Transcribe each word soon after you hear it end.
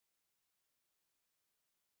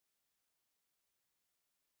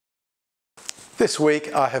This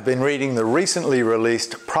week I have been reading the recently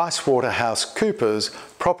released PricewaterhouseCoopers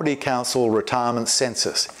Property Council Retirement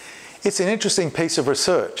Census. It's an interesting piece of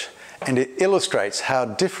research and it illustrates how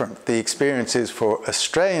different the experience is for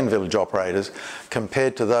Australian village operators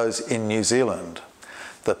compared to those in New Zealand.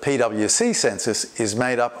 The PwC census is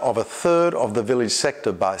made up of a third of the village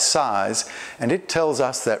sector by size, and it tells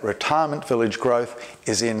us that retirement village growth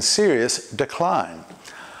is in serious decline.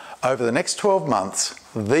 Over the next 12 months,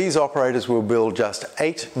 these operators will build just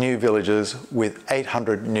 8 new villages with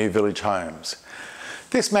 800 new village homes.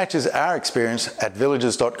 This matches our experience at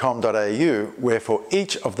villages.com.au, where for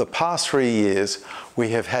each of the past 3 years, we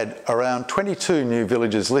have had around 22 new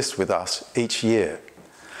villages list with us each year.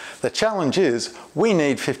 The challenge is we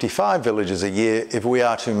need 55 villages a year if we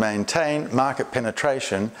are to maintain market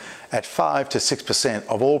penetration at 5 to 6%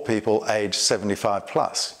 of all people aged 75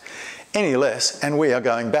 plus. Any less and we are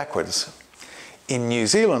going backwards. In New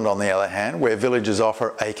Zealand, on the other hand, where villages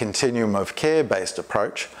offer a continuum of care-based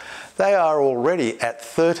approach, they are already at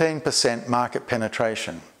 13% market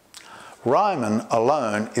penetration. Ryman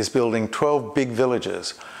alone is building 12 big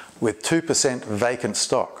villages with 2% vacant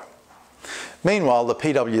stock. Meanwhile, the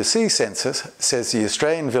PwC census says the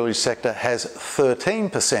Australian village sector has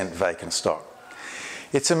 13% vacant stock.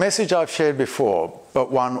 It's a message I've shared before,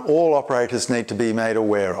 but one all operators need to be made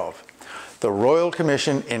aware of. The Royal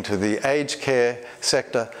Commission into the aged care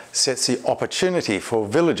sector sets the opportunity for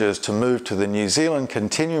villages to move to the New Zealand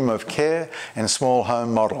continuum of care and small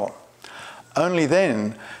home model. Only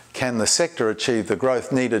then can the sector achieve the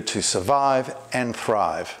growth needed to survive and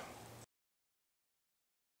thrive.